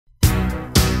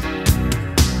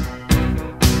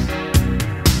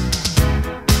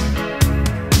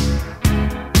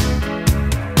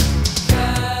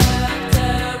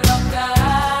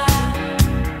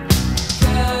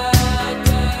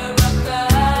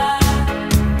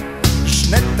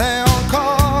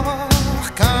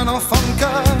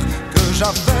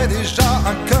déjà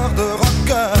un cœur de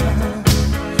rocker.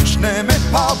 Je n'aimais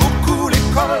pas beaucoup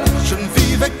l'école, je ne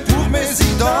vivais que pour mes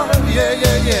idoles. Yeah,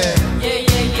 yeah, yeah. Yeah,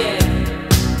 yeah, yeah.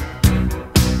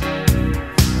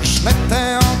 Je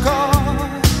n'étais encore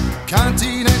qu'un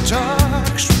teenager,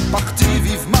 que je suis parti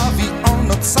vivre ma vie en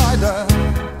outsider.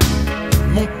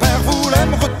 Mon père voulait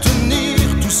me retenir,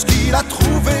 tout ce qu'il a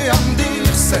trouvé à me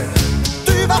dire c'est: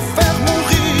 tu vas faire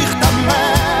mourir ta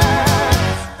mère.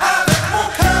 Avec mon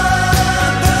cœur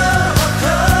de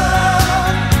rocker,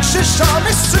 j'ai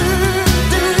jamais su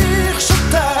dire je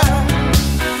t'aime.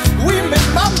 Oui mais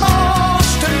maman,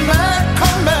 je t'aimais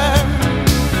quand même.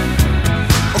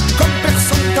 Oh, comme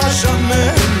personne t'a jamais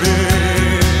aimé.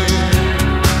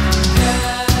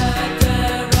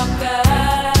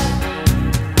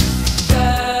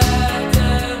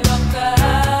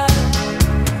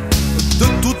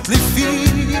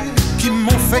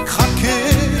 Fait craquer,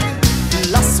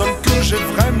 la seule que j'ai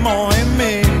vraiment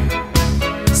aimée,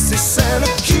 c'est celle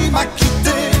qui m'a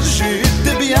quitté. J'ai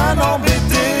été bien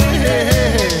embêté.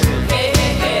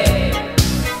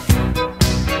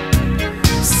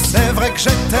 C'est vrai que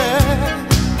j'étais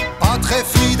pas très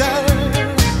fidèle,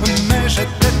 mais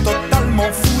j'étais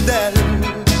totalement fou d'elle.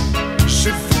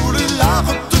 J'ai voulu la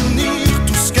retenir,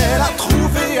 tout ce qu'elle a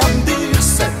trouvé à me dire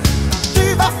c'est: tu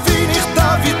vas finir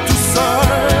ta vie tout seul.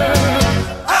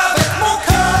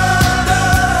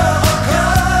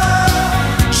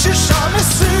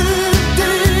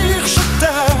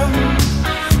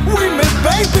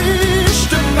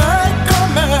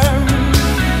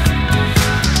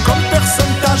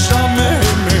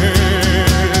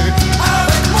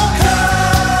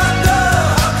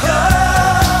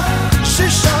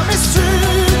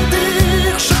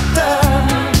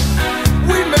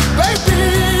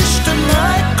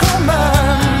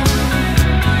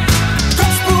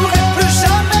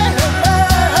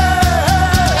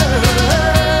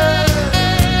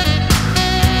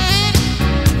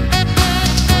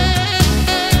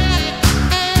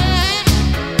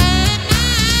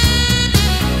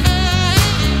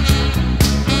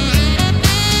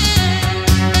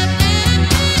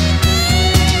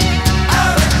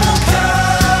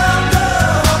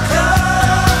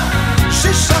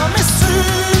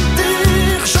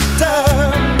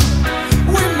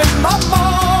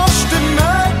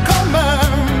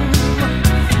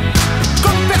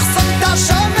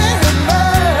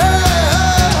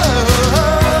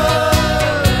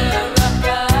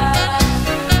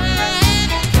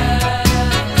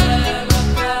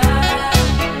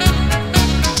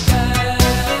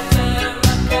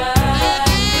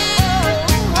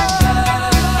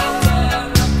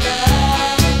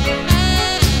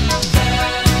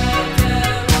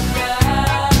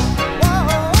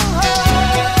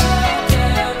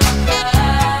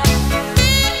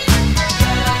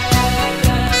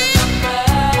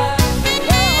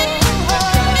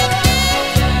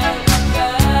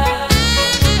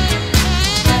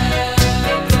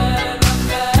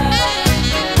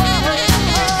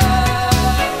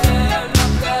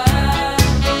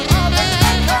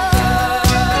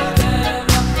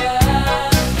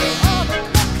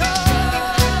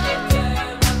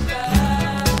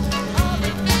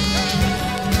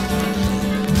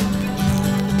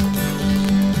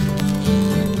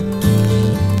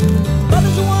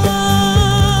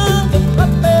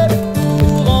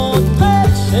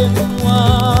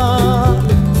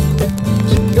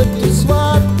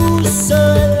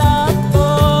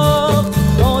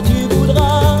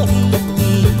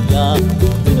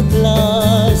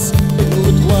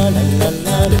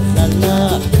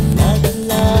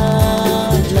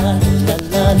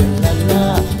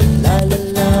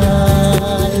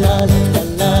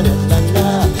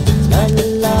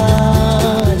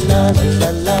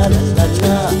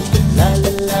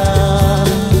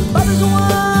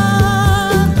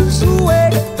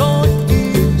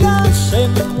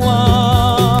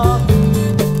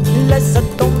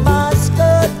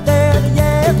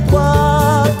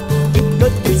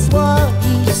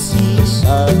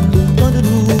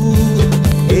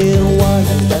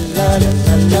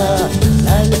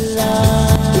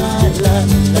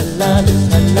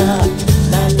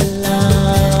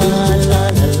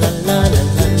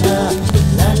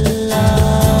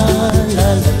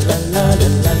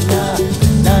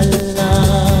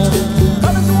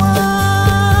 Pas besoin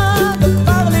de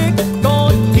parler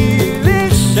quand il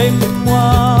est chez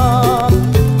moi.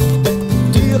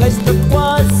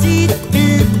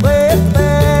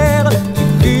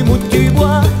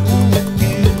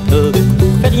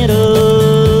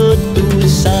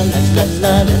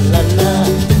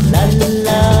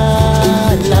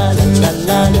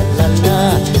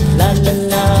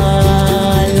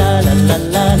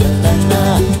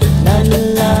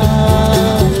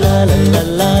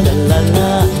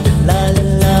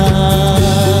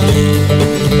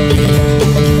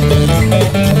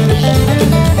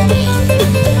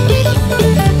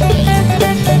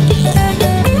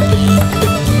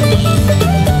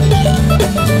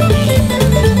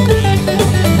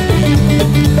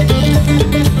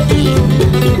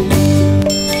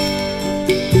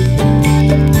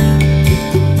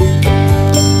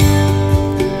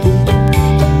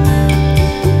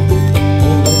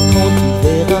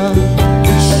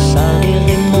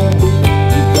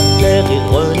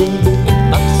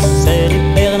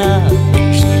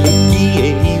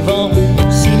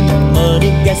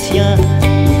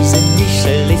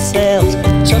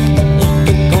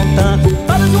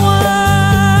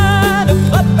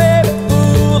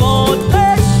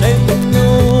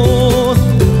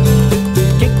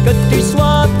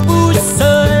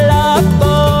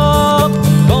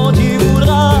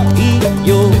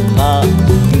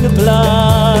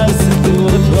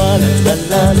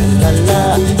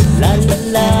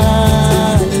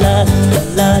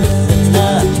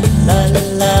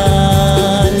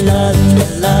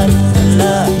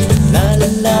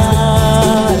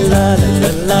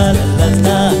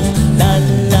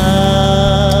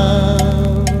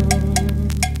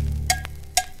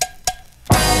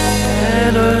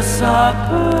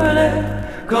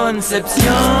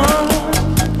 Conception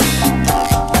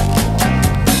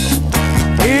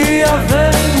et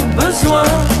avait besoin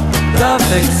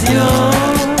d'affection.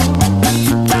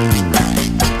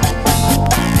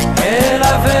 Elle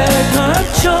avait un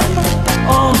chum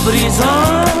en prison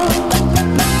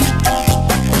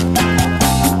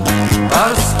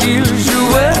parce qu'il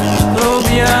jouait trop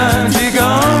bien du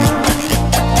gant.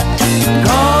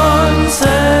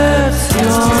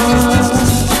 Conception.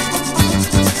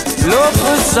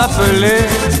 L'autre s'appelait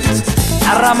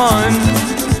Ramon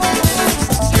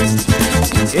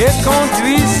et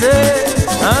conduisait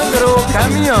un gros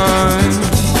camion.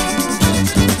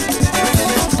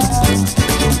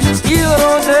 Il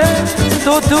rôdait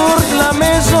autour de la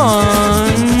maison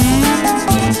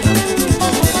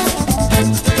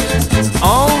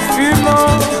en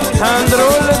fumant un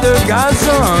drôle de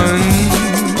gazon.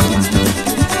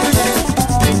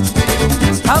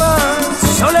 Par un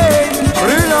soleil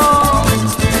brûlant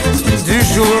du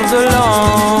jour de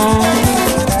l'an,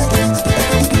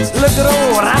 le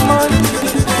gros Ramon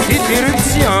fit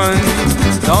irruption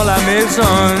dans la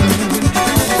maison.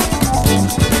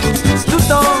 Tout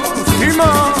en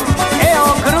fumant et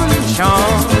en crunchant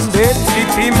des petits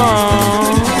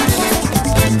piments,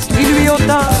 il lui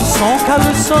ôta son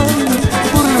caleçon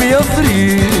pour lui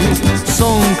offrir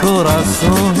son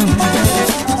corazon.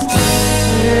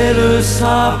 Elle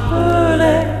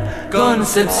s'appelait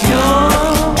Conception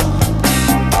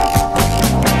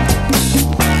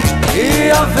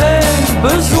et avait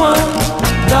besoin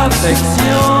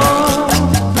d'affection.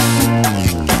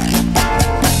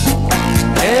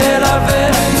 Elle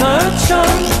avait un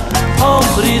chum en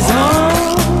prison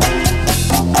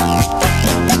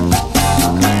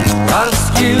parce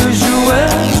qu'il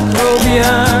jouait trop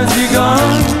bien du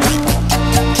gant.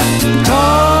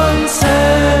 Conception.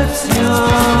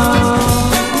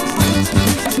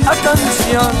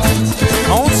 Attention,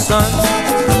 on sonne.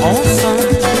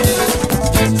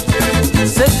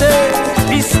 C'était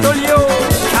Pistolio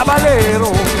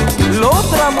Caballero,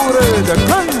 l'autre amoureux de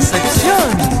Conception.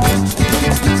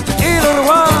 Et le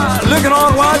roi, le grand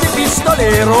roi des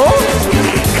pistoleros,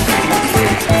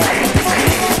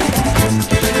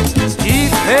 qui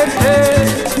fêtait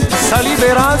sa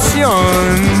libération.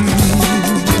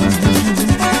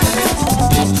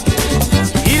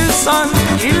 Il sonne,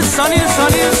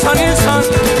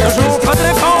 toujours pas de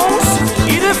réponse,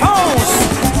 il défonce.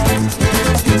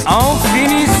 En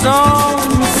finissant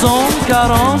son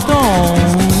 40 ans,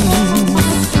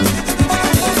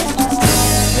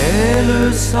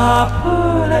 elle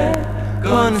s'appelait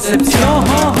Conception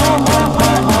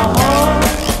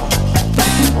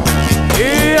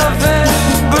et avait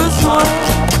besoin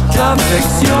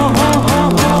d'affection.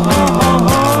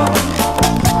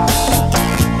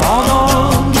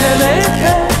 Pendant qu'elle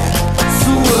était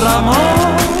sous Ramon,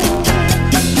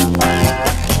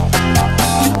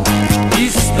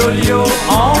 Pistolio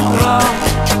entra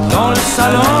dans le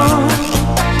salon.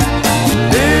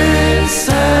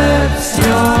 Déception.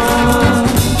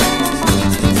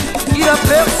 Il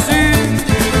aperçut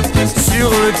sur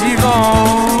le divan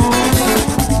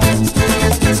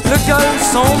le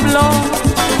caleçon blanc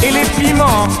et les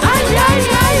piments. Aïe, aïe,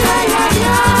 aïe, aïe, aïe,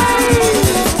 aïe.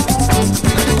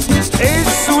 Et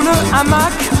sous le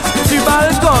hamac du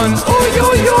balcon, oh yo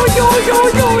yo yo yo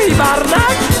yo, il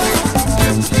barnaque.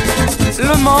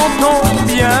 Le menton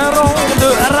bien rond de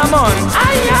Ramon.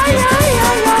 Aïe, aïe, aïe,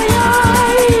 aïe, aïe,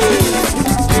 aïe.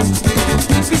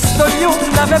 Pistolio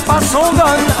n'avait pas son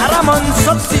gun, Ramon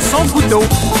sortit son couteau.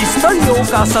 Pistolio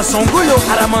cassa son goulot,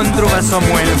 Ramon trouva ça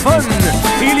moins le fun.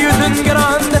 Il y eut une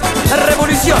grande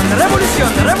révolution.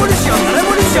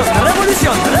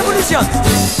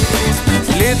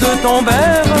 Les deux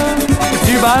tombèrent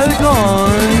du balcon.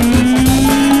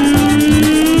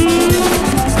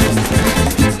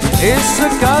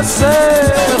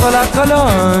 serre la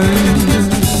colonne.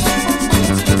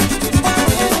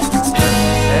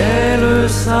 Elle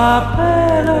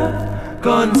s'appelle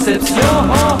Conception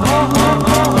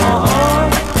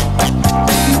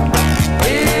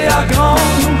et a grand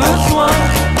besoin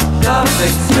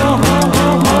d'affection.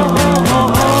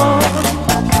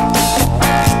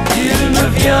 Il ne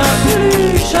vient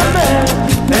plus jamais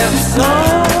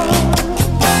personne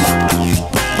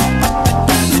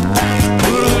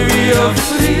pour lui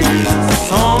offrir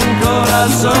son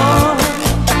corazon.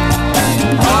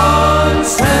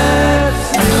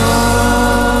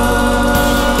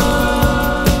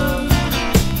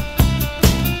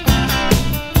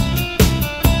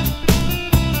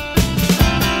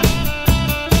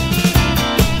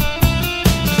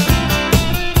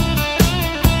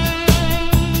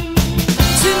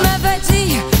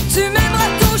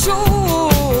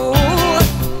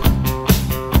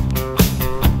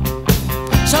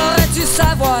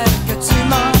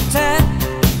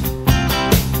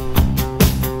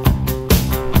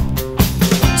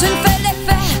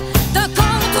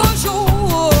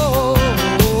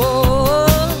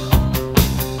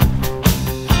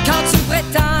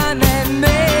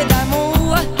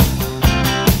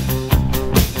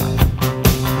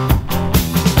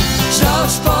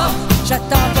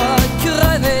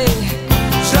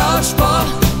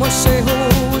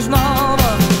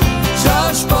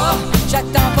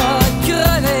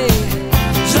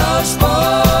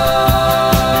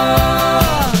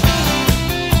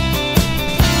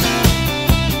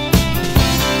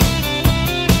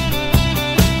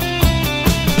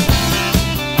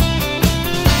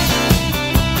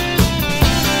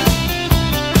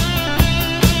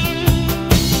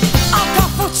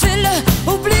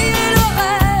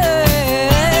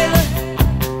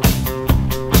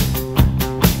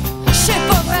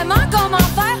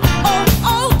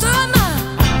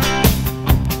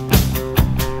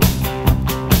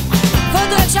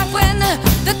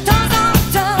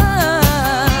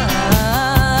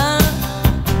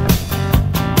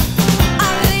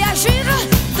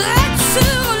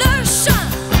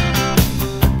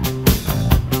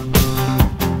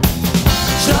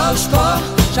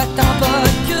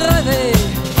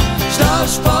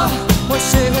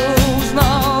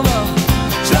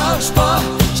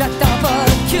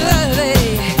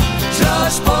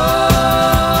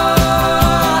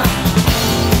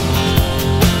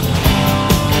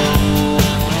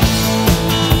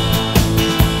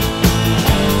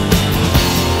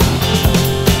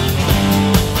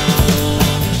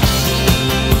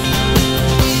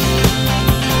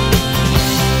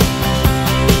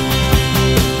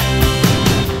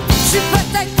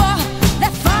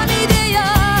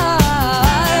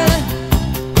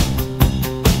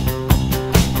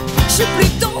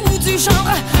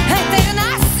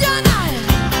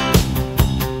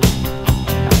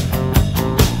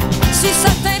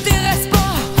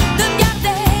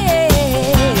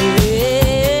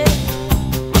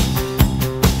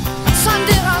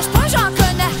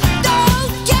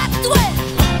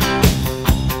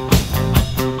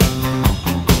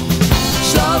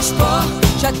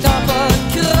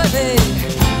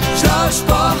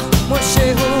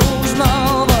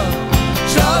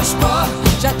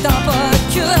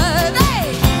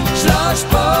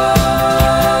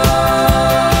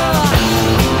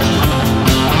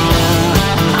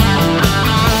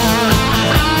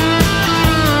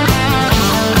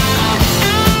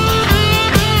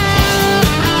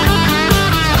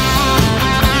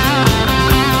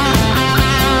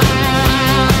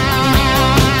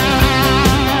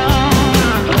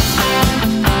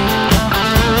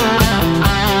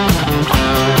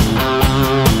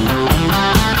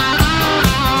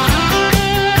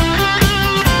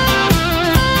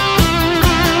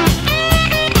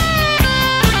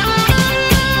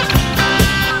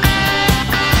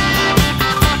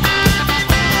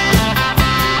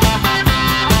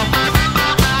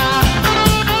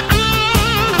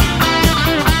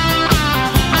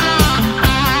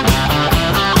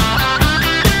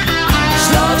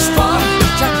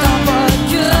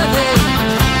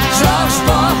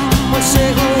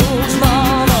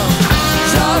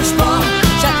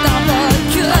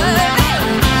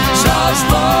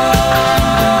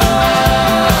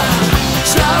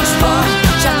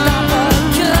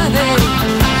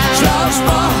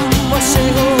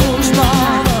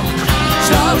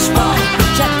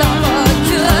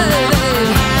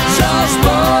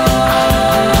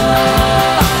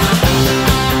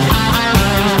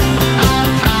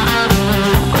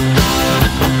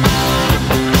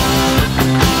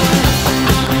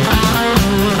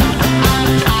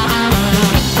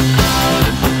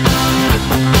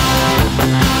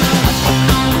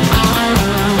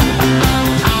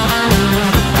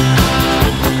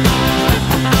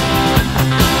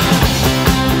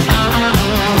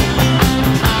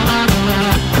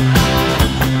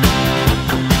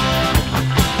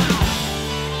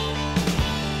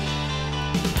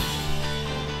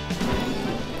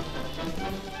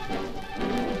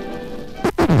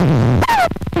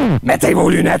 Mettez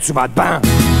vos lunettes sur votre banc.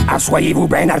 Asseyez-vous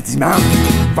bien hardiment.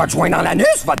 Votre joint dans l'anus,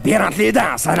 votre bière entre les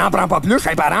dents. Ça n'en prend pas plus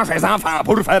chez les parents, chez les enfants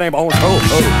pour faire un bon show.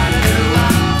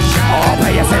 On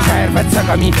paye assez cher, faites ça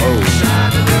comme il faut.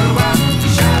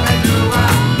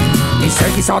 Et ceux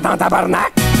qui sont en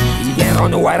tabarnak, ils viendront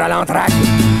nous voir à l'entraque.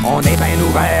 On est bien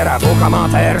ouvert à vos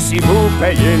commentaires si vous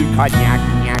payez le cognac.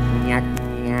 Gnac, gnac,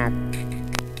 gnac.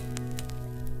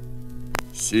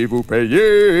 Si vous payez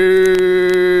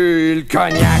le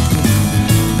cognac.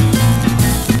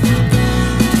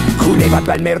 Coulez votre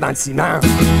belle-mère dans le ciment.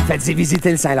 Faites-y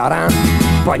visiter le Saint-Laurent.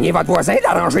 Pognez votre voisin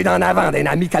d'arranger d'en avant d'un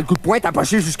ami qui a le coup de poing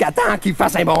tapoché jusqu'à temps qu'il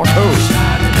fasse un bon show.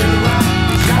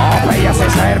 On paye assez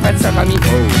cher, faites ça comme il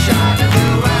faut.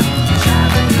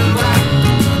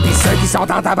 Et ceux qui sont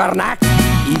en tabarnak,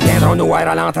 ils viendront nous voir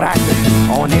à l'entraque.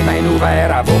 On est bien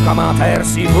ouvert à vos commentaires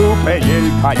si vous payez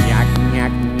le cognac.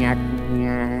 Gnac, gnac,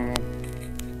 gnac.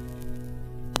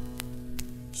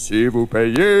 Si vous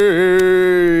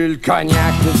payez le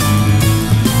cognac.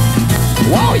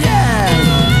 Wow, yeah!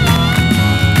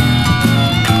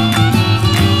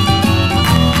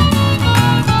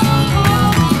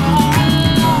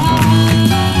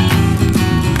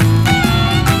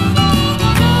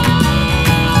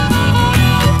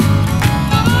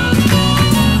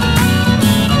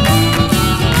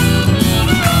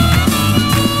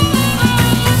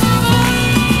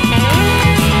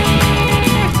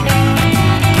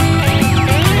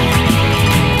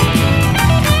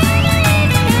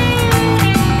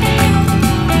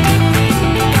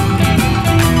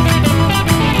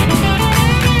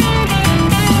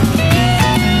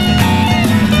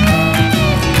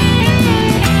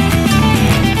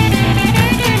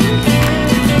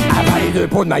 De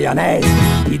mayonnaise,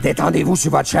 puis détendez-vous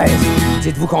sur votre chaise.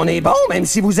 Dites-vous qu'on est bon, même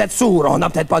si vous êtes sourd. On n'a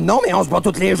peut-être pas de nom, mais on se bat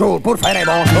tous les jours pour faire un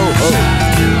bon show.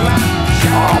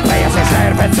 On paye assez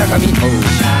cher, faites ça comme il faut.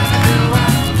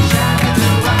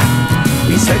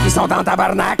 Puis ceux qui sont en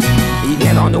tabarnak, ils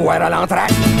viendront nous voir à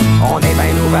l'entraque. On est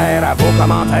bien ouvert à vos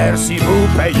commentaires si vous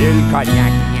payez le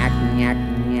cognac. Gnac, gnac,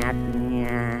 gnac,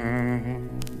 gnac.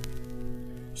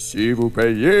 Si vous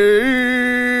payez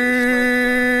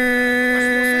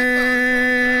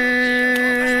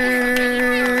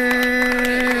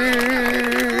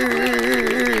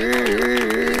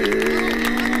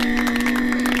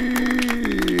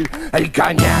le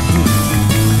cognac.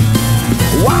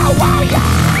 Wow, wow, yeah!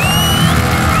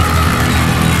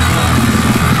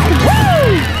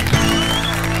 Woo!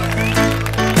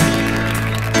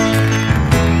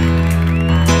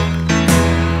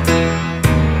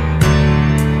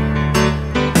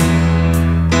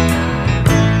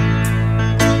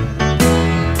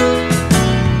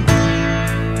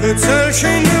 Toute seule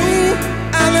chez nous,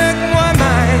 avec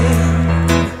moi-même.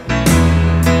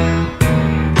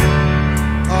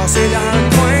 C'est dans le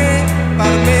coin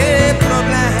par mes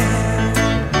problèmes.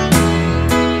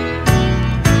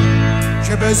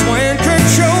 J'ai besoin de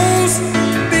quelque chose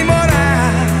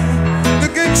d'immoral, de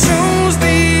quelque chose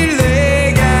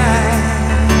d'illégal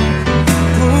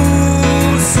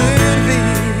pour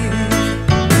survivre.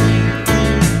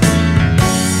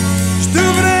 Je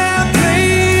devrais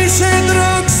appeler chez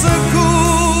Drogue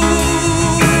Secours.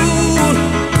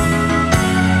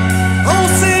 On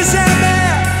sait jamais.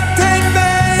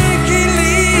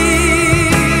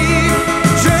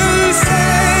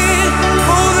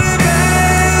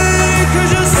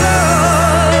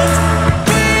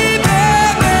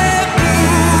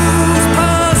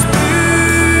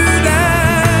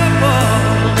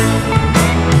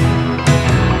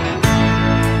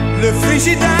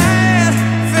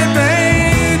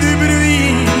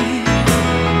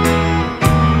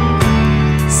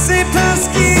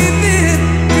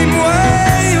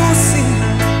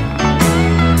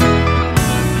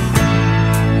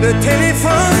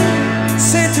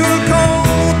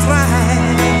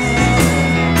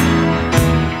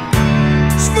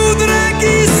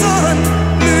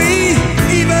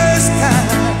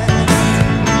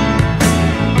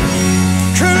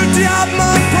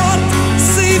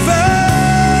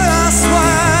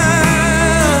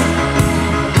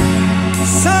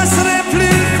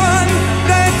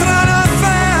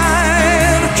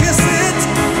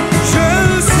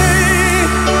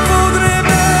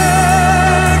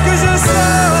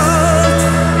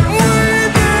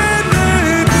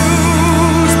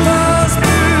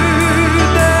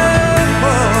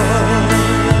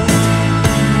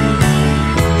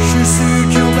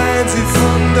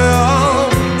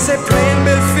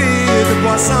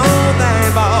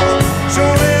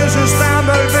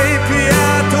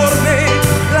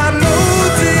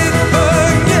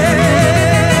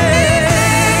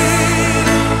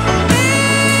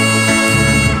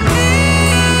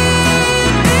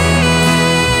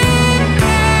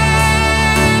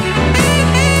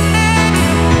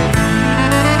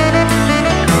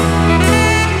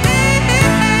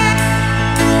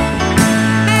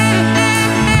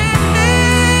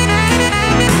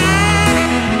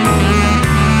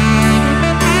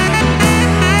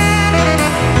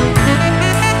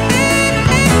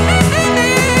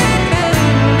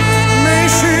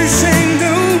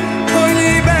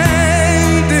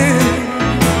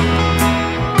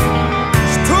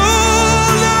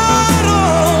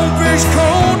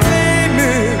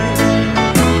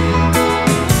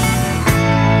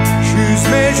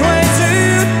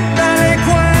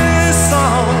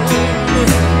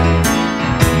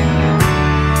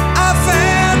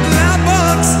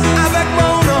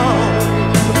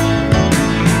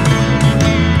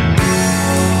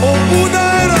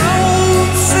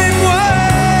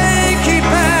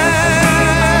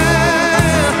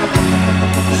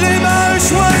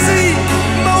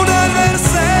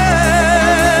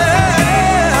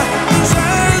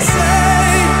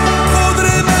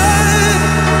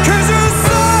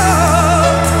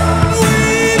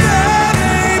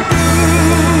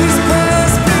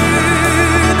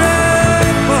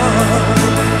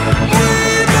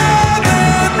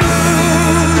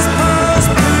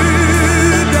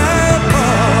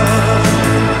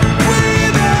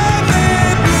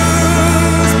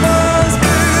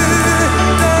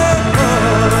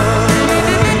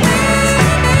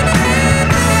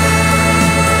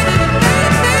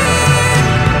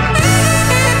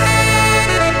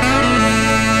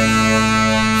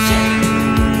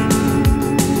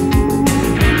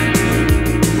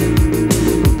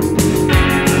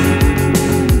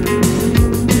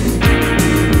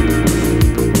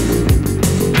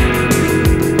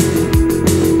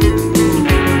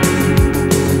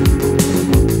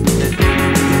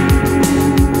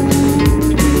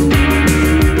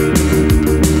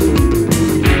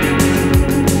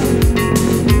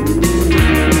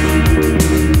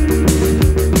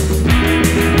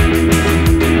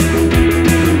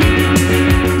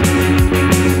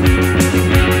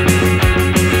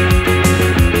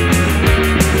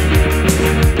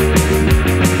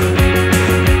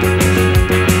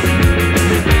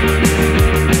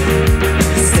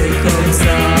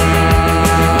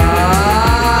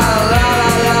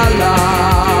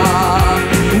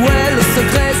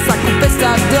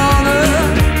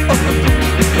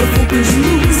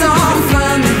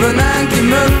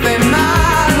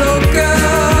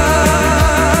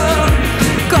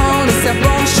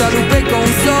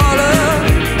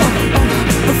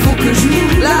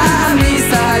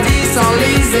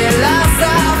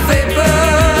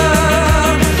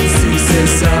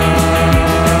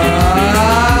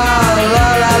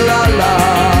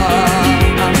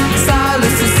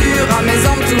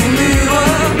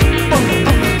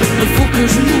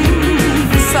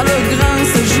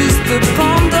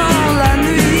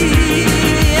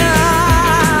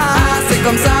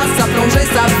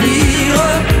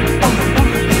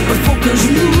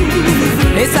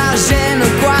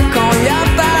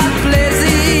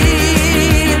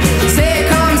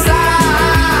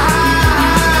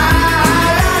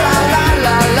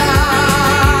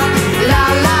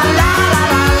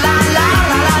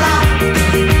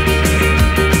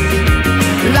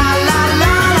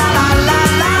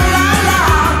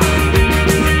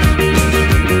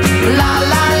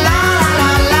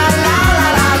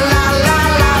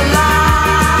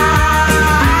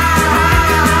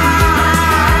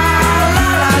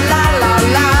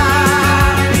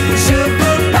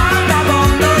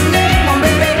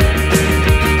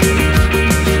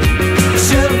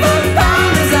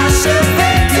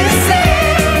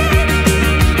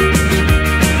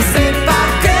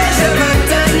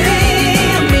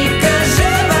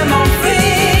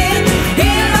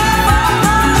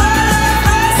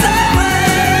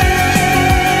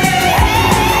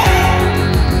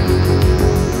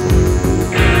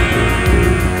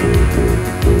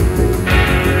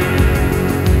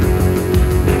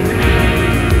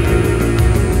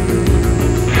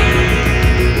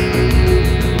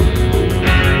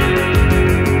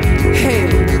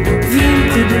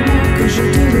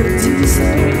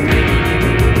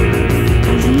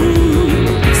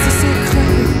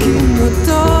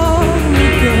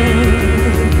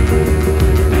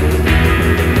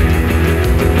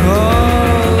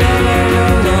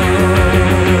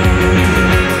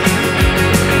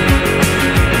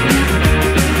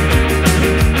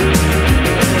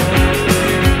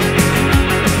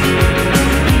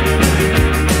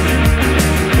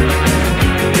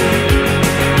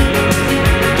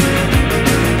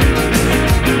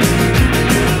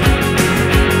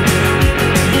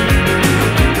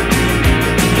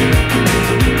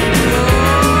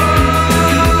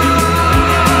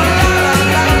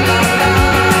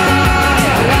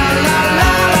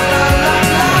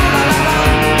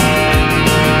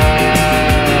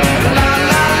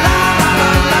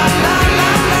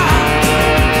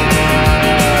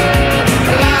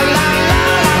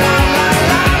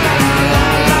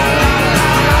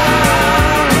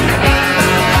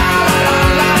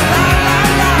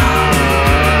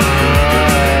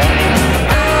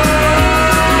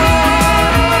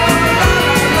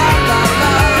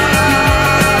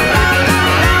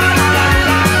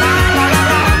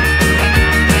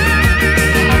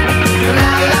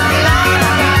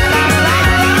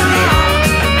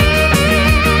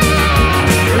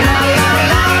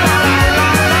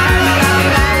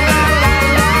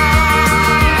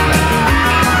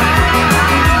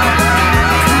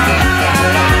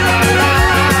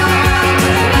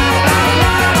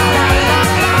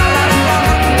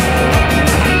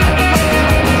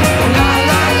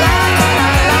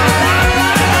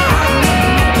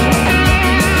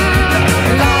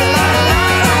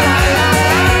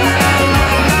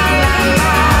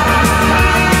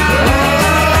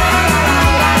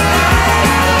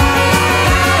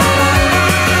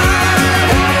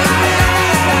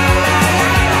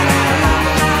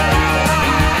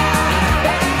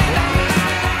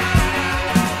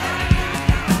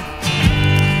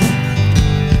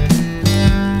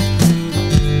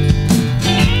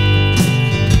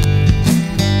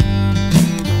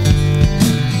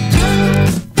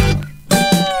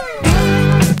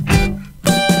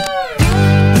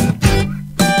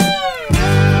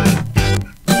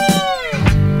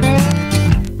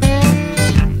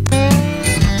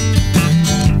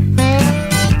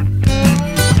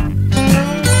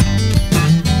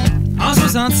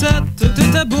 67, tout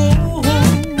était beau.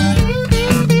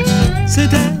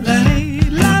 C'était l'année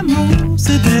de l'amour,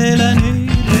 c'était l'année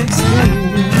de l'expo.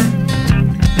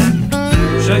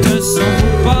 Chacun son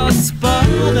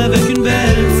passeport avec une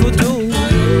belle photo.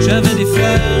 J'avais des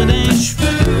fleurs dans les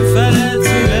cheveux,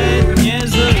 fallait-tu être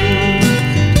niaiseux?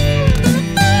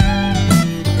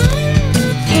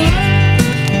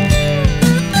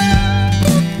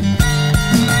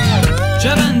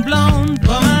 J'avais une blonde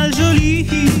pas mal jolie,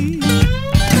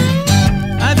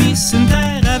 habillée sur une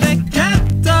terre avec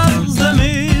 14 de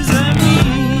mes amis.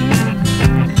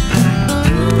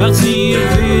 Parti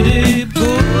élever des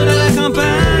poules à la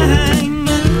campagne,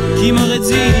 qui m'aurait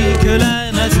dit que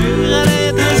la nature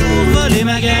allait un jour voler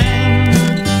ma gang.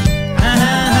 Ah, ah,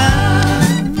 ah.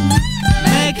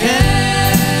 Mais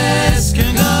qu'est-ce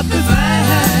qu'un gars peut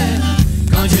faire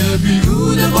quand il a bu le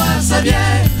goût de boire sa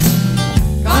bière?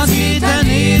 Quand il est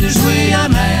tanné de jouer à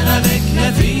mer avec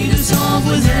la fille de son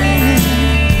voisin.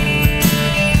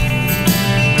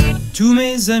 Tous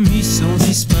mes amis sont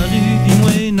disparus, puis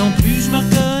moi non plus, je me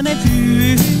reconnais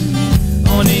plus.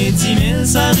 On est 10 000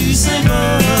 sur la rue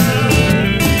Saint-Paul,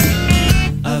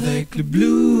 avec le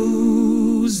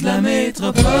blues, la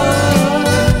métropole.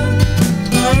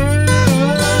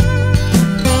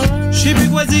 Je sais plus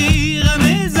quoi dire à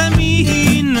mes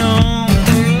amis, non.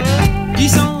 Ils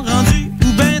sont rendus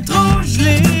ou ben trop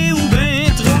gelés ou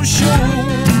ben trop chauds.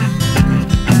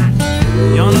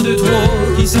 Y'en a 2, 3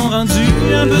 qui sont rendus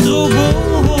un peu trop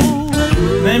beaux.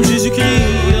 Même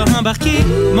Jésus-Christ a embarqué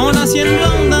mon ancienne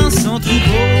blonde dans son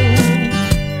troupeau.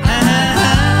 Ah, ah, ah.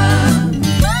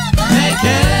 Mais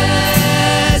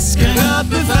qu'est-ce qu'un gars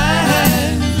peut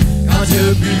faire quand il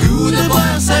a plus le goût de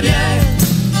boire sa bière?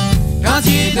 Quand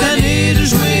il est tanné de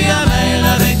jouer à mer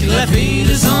avec la fille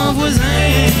de son voisin.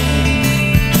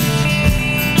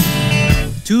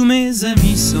 Tous mes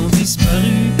amis sont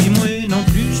disparus, puis moi non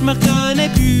plus, je me reconnais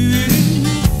plus.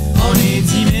 On est 10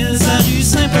 000 sur la rue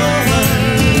Saint-Paul,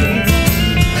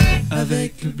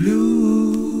 avec le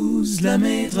blues, la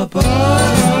métropole.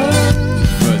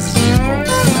 Voici mon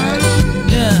salut.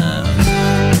 Yeah.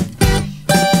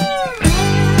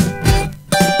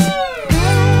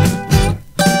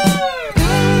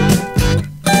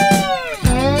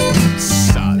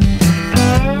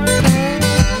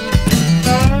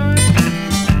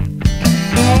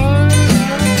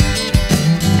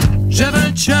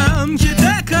 Chum qui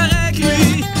était correct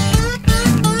lui,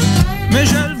 mais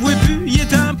je le vois plus, il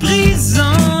est en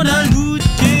prison dans le bout de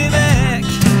Québec.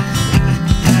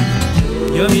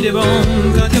 Il a mis des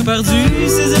bombes quand il a perdu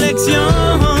ses élections.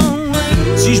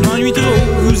 Si je m'ennuie trop,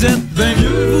 vous êtes bien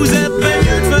mieux de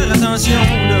faire attention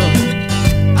là.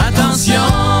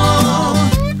 Attention,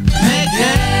 mais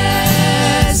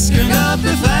qu'est-ce qu'un gars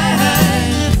peut faire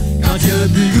quand il a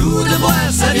bu le goût de boire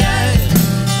sa bière?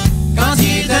 Quand il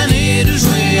est tanné de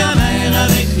jouer à mer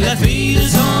avec la fille de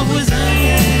son voisin.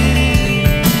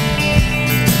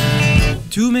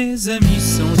 Tous mes amis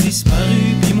sont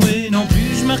disparus, puis moi non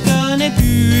plus, je me reconnais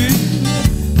plus.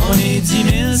 On est 10 000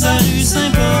 sur la rue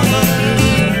Saint-Paul,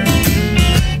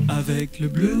 avec le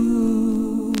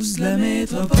blues, la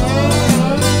métropole.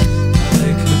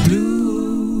 Avec le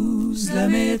blues, la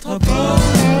métropole.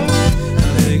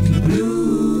 Avec le blues.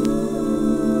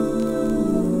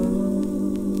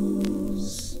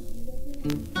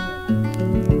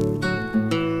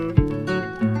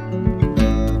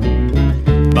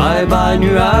 Bye bye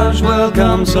nuage,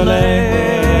 welcome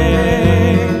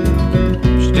soleil.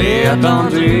 Je t'ai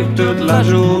attendu toute la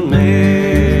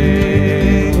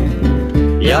journée.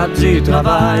 Y'a du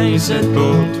travail, c'est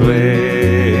pour toi.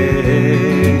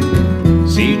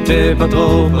 Si t'es pas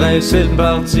trop pressé de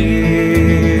partir,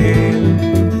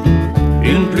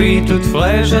 une pluie toute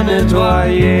fraîche à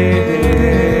nettoyer,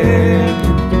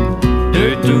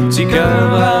 2 tout petits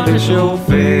cœurs à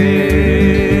réchauffer,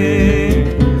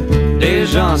 des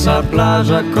gens sa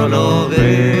plage à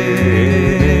colorer,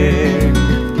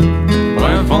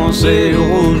 brun foncé ou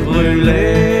rouge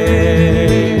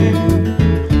brûlé.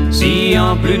 Si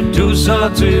en plus de tout ça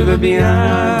tu veux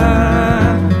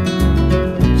bien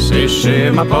sécher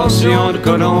ma portion de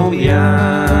colombien,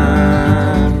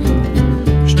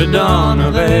 je te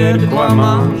donnerai de quoi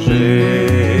manger,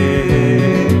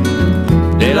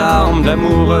 des larmes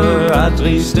d'amoureux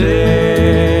attristés.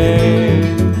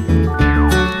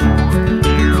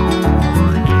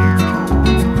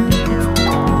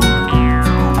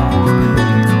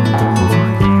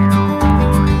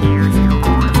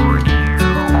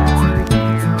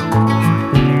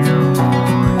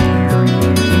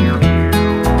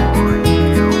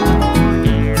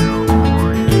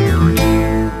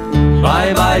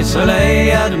 Bye bye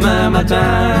soleil, à demain matin.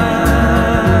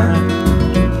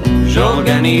 Je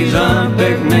organise un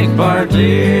picnic party.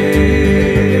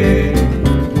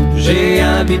 J'ai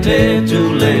invité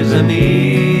tous les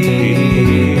amis,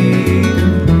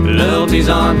 leur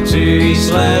disant que tu y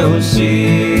serais aussi.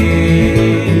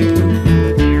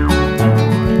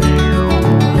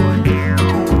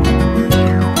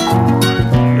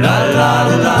 La la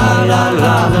la la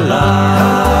la la la.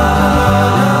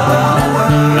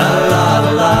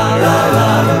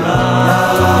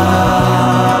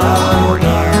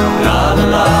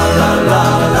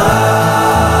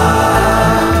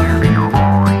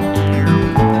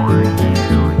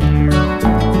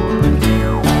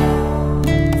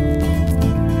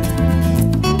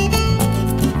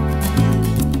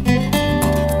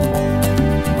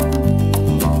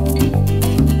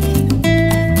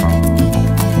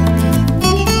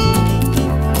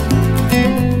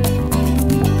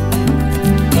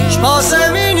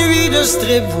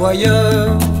 Strip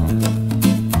voyeur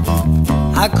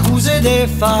à cruiser des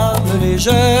femmes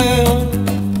légères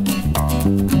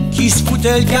qui se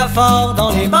foutaient le cafard dans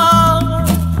les bars,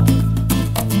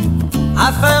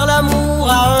 à faire l'amour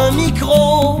à un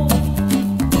micro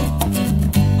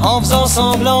en faisant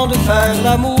semblant de faire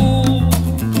l'amour.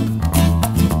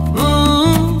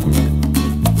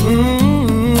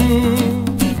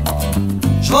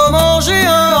 Je vais manger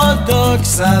un hot dog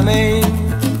samé,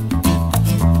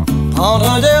 prendre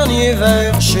un dernier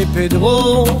verre chez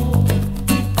Pedro,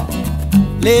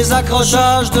 les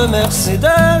accrochages de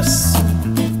Mercedes,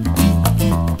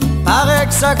 paraît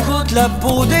que ça coûte la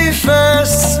peau des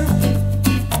fesses.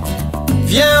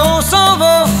 Viens, on s'en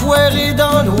va foirer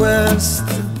dans l'ouest,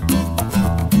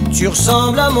 tu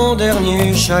ressembles à mon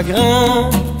dernier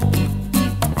chagrin.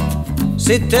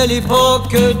 C'était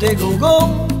l'époque des go-go.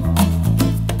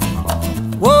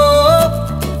 Wow,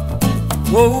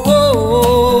 wow,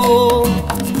 wow.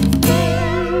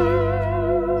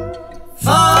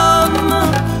 Femme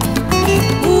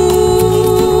ou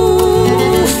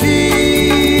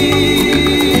fille,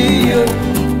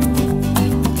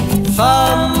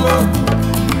 femme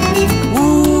ou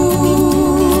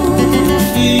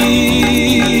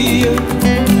fille.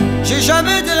 J'ai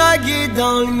jamais dragué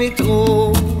dans le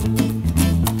métro,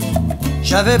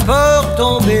 j'avais peur de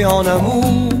tomber en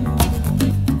amour.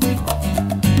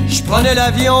 Je prenais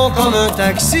l'avion comme un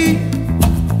taxi,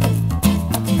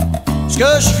 ce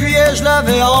que je fuyais, je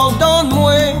l'avais en dedans de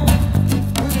moi.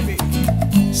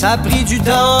 Ça a pris du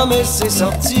temps, mais c'est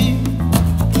sorti.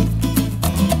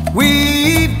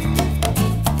 Oui,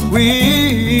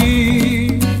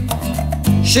 oui,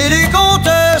 chez les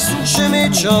comtesses ou chez mes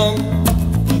chums,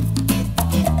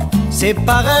 c'est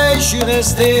pareil, je suis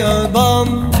resté un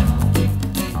bum,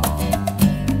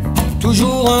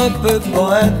 toujours un peu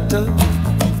poète,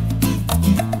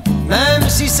 même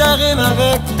si ça rime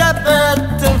avec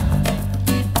tapette.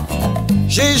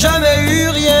 J'ai jamais eu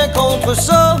rien contre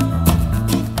ça,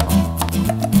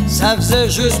 ça faisait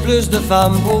juste plus de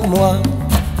femmes pour moi.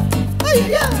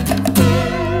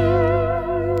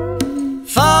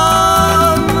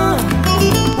 Femme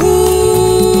ou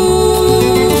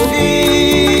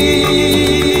fille,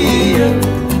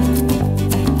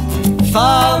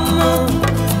 femme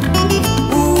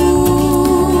ou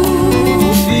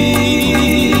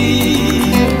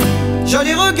fille, je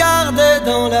les regardais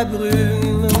dans la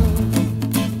brume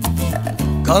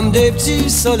comme des petits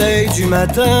soleils du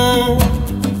matin.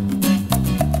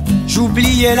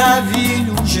 J'oubliais la ville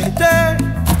où j'étais,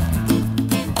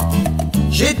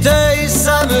 j'étais et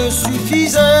ça me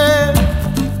suffisait.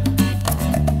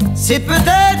 C'est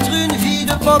peut-être une vie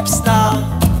de pop star,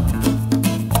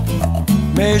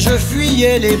 mais je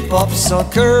fuyais les pop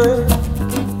soccer.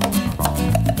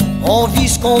 On vit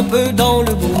ce qu'on peut dans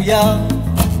le brouillard,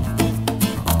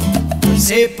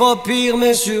 c'est pas pire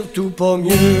mais surtout pas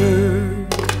mieux.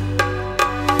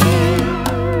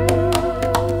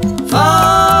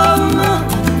 Femme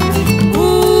ou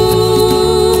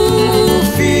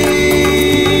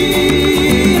fille,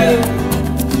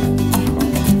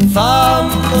 femme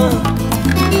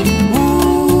ou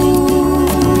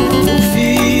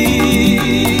fille,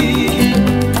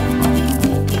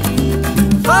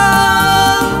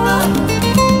 femme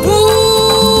ou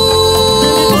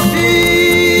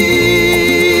fille,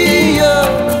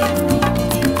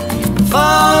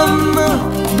 femme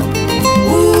ou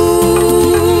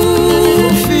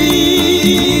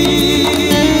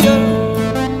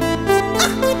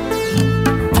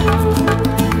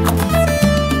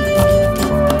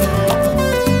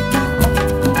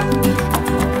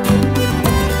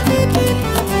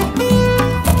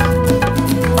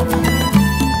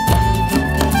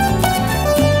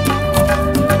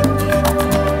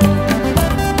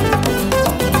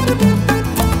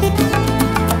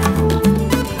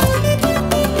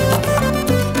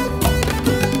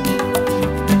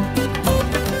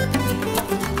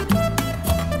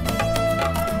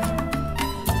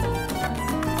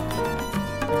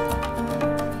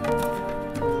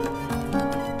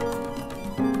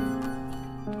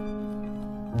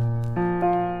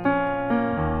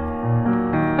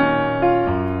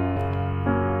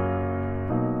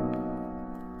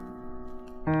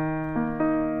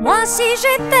si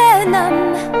j'étais un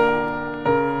homme,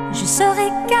 je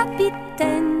serais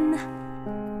capitaine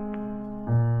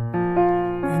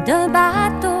d'un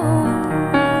bateau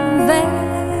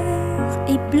vert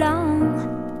et blanc,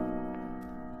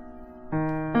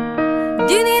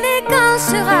 d'une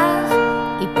élégance rare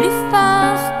et plus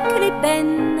fort que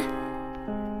l'ébène.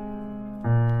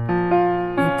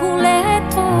 Pour les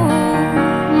trop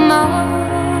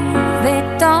mauvais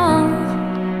temps,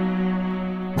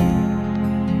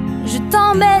 je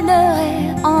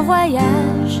t'emmènerai en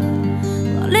voyage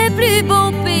dans les plus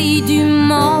beaux pays du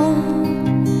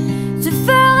monde. Je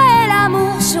ferai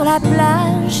l'amour sur la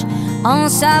plage en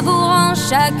savourant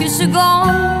chaque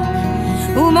seconde,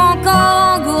 où mon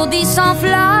corps engourdi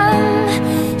s'enflamme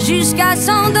jusqu'à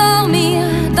s'endormir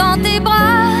dans tes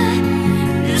bras.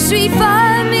 Je suis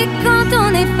femme et quand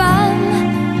on est femme,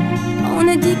 on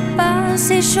ne dit pas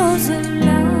ces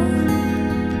choses-là.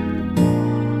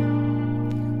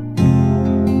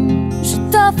 Je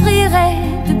t'offrirai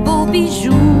de beaux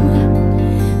bijoux,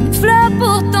 des fleurs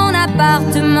pour ton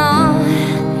appartement,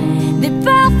 des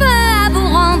parfums à vous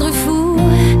rendre fou.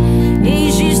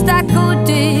 Et juste à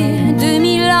côté de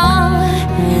Milan,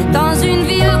 dans une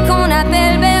ville qu'on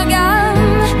appelle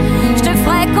Bergame, je te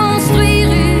ferai construire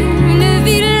une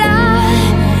villa.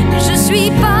 Je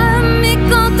suis femme et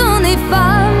quand on est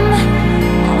femme,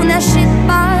 on n'achète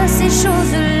pas ces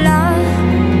choses-là.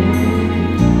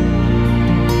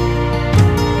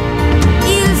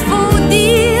 Il faut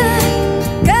dire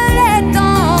que les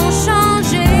temps ont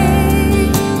changé.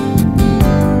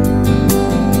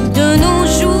 De nos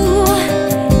jours,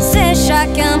 c'est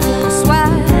chacun pour soi.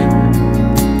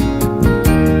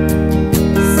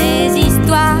 Ces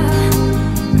histoires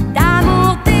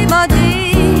d'amour démodé,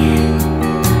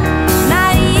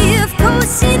 naïves qu'au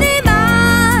cinéma,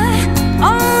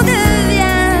 on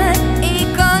devient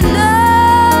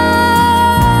économe.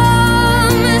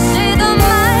 C'est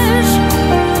dommage,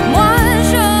 moi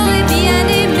j'aurais bien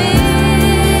aimé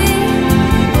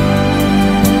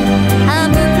un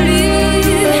peu plus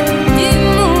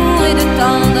d'humour et de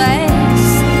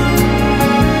tendresse.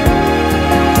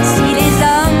 Si les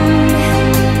hommes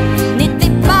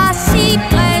n'étaient pas si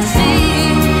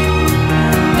pressés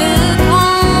de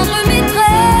prendre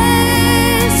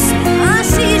maîtresse,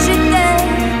 ainsi j'étais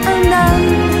un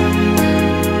homme.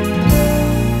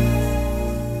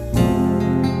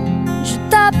 Je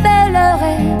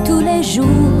t'appellerai tous les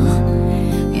jours,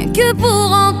 rien que pour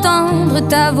entendre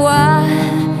ta voix.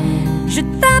 Je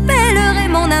t'appellerai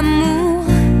mon amour,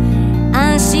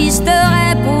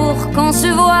 insisterai pour qu'on se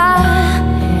voie,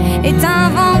 et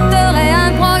t'inventerai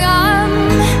un programme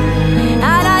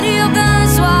à l'allure d'un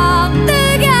soir de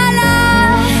gala.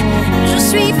 Je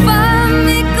suis femme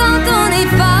et quand on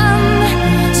est femme,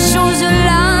 ces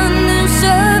choses-là ne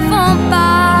se font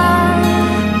pas.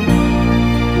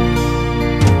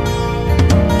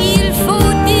 Il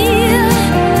faut dire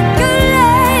que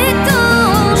les temps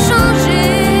ont changé,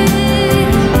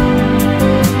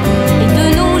 et de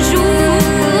nos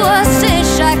jours, c'est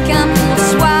chacun pour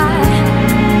soi.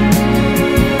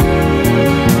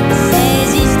 Ces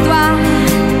histoires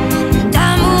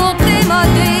d'amour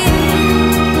démodé,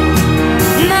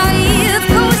 naïves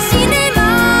qu'au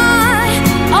cinéma,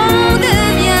 on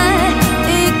devient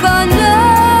économe.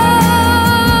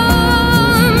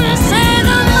 C'est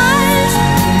dommage,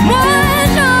 moi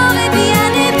j'aurais bien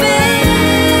aimé,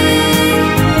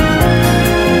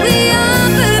 oui, un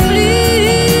peu plus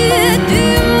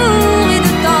d'humour et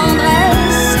de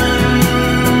tendresse.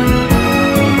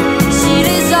 Si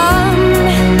les hommes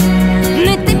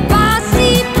n'étaient pas si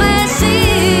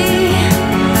pressés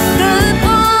de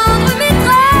prendre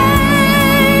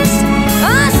maîtresse,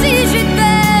 ainsi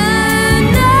j'étais un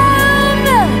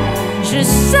homme, je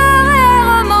serais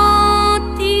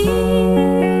romantique.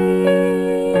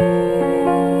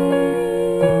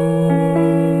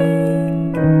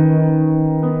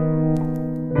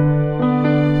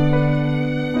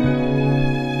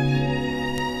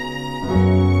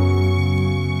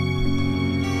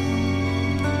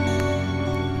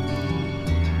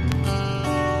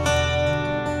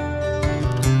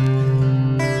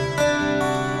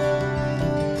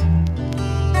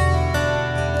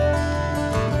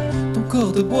 Ton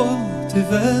corps de bois, tes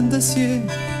veines d'acier,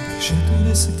 j'ai tous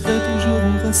les secrets toujours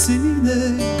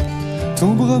enracinés.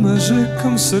 Ton bras magique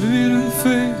comme celui d'une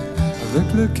fée,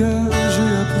 avec lequel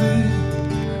j'ai appris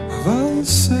à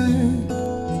valser.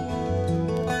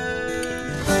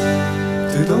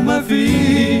 T'es dans ma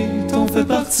vie, t'en fais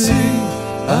partie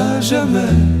à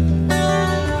jamais.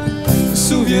 Te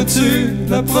souviens-tu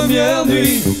de la première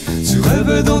nuit? Tu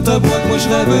rêvais dans ta boîte, moi je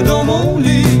rêvais dans mon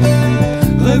lit.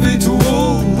 Rêver tout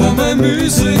haut, la même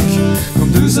musique, comme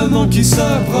deux deux amants qui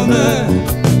s'apprenaient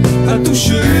à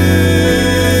toucher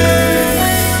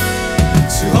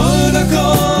sur un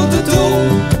accord de do.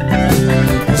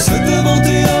 On s'est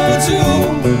inventé un duo.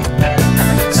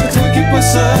 C'est toi qui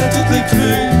possèdes toutes les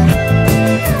clés.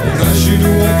 Et là chez nous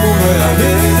on pourrait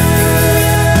aller.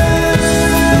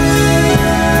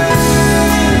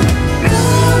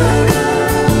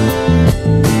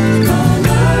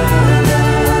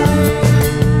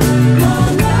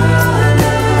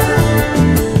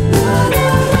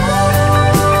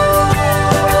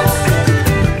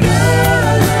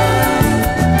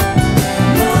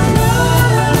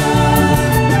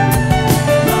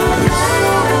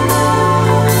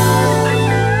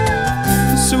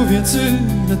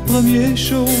 Notre premier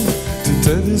show,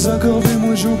 t'étais désaccordé,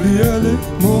 moi j'oubliais les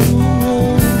mots.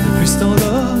 Depuis ce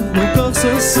temps-là, nos corps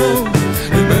se sauvent,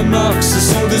 les mêmes marques se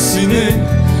sont dessinées,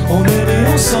 on est nés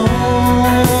ensemble.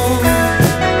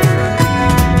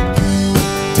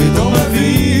 T'es dans ma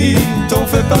vie, t'en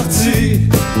fais partie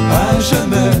à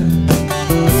jamais.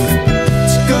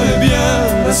 Tu connais bien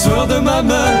la sueur de ma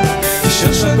main, qui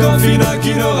cherche un corps final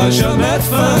qui n'aura jamais de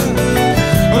fin.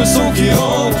 Un son qui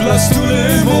remplace tous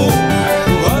les mots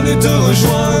pour aller te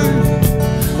rejoindre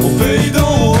au pays d'en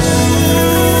haut.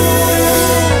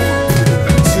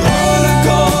 Sur un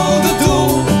accord de do,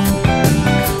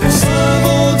 on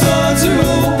s'invente un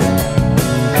duo.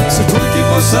 C'est toi qui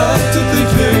possèdes toutes les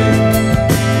clés.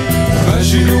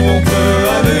 Imagine où on peut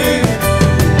aller.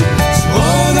 Sur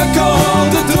un accord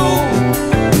de do,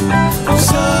 on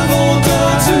s'invente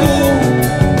un duo.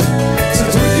 C'est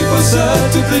toi qui possèdes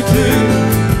toutes les clés.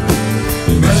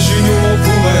 Imagine où on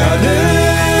pourrait aller.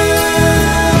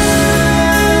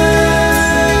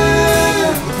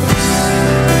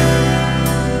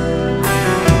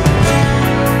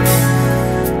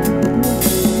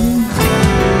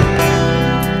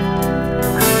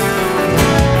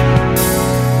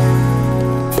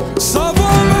 Ça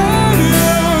va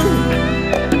mieux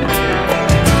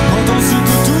quand on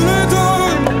s'écoute tous les deux.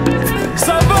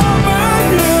 Ça va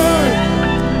mieux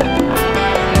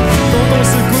quand on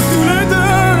s'écoute tous les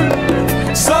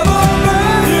deux. Ça va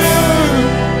mieux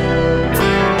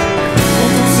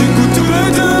quand on s'écoute tous les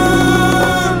deux.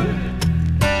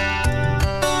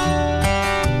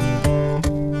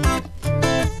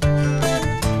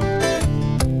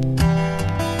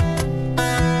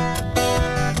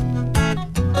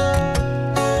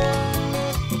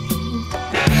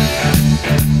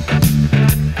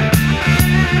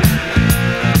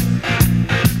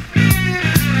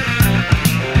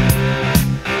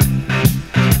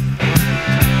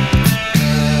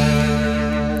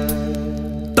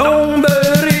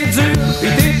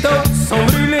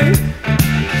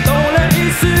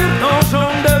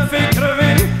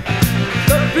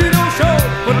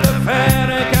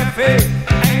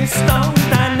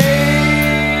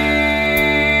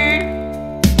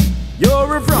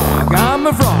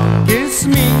 Kiss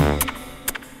me,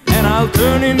 and I'll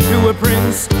turn into a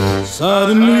prince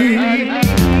suddenly.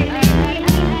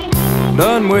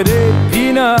 Donne-moi des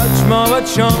peanuts, j'm'en vais te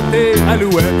chanter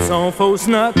Alouette sans fausse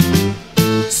note.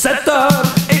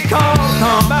 7h15,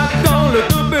 t'embarques dans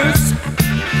l'autobus,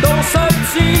 ton seul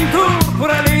petit tour pour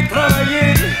aller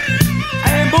travailler.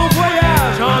 Un beau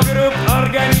voyage en groupe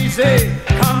organisé,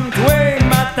 comme tous les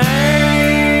matins.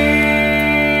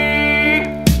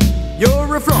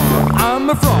 You're a frog, I'm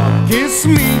a frog, kiss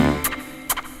me,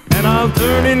 and I'll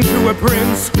turn into a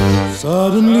prince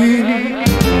suddenly.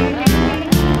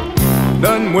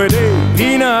 Donne-moi des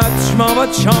peanuts, j'm'en vais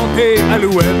te chanter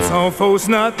Alouette sans fausse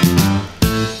note.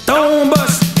 Ton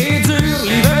boss est dur,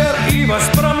 l'hiver il va se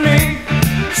promener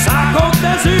sa côte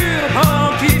d'azur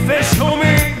pendant qu'il fait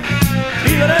chômer.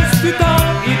 Puis le reste du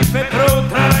temps il te fait trop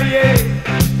travailler,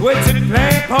 toi tu te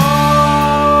plains pas.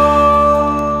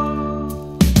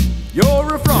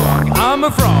 You're a frog, I'm a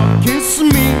frog, kiss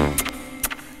me,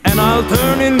 and I'll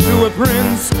turn into a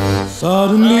prince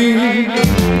suddenly.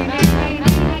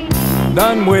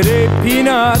 Donne-moi des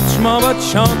peanuts, j'm'en vais te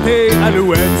chanter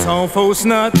Alouette sans fausse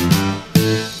note.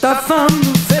 Ta femme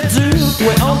fait dur,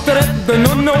 toi on te traite de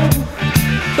nono.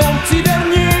 Ton petit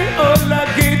dernier a la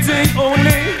gaieté au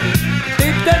nez.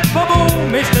 T'es peut-être pas beau,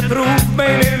 mais je te trouve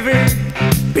bien élevé.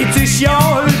 Pis tu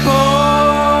chiales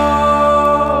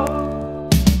pas.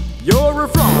 You're a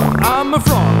frog, I'm a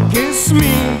frog, kiss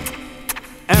me,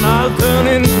 and I'll turn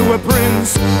into a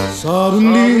prince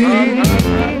suddenly.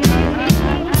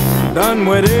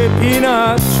 Donne-moi des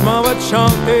peanuts, j'm'en vais te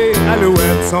chanter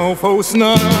Alouette sans fausse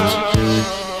note.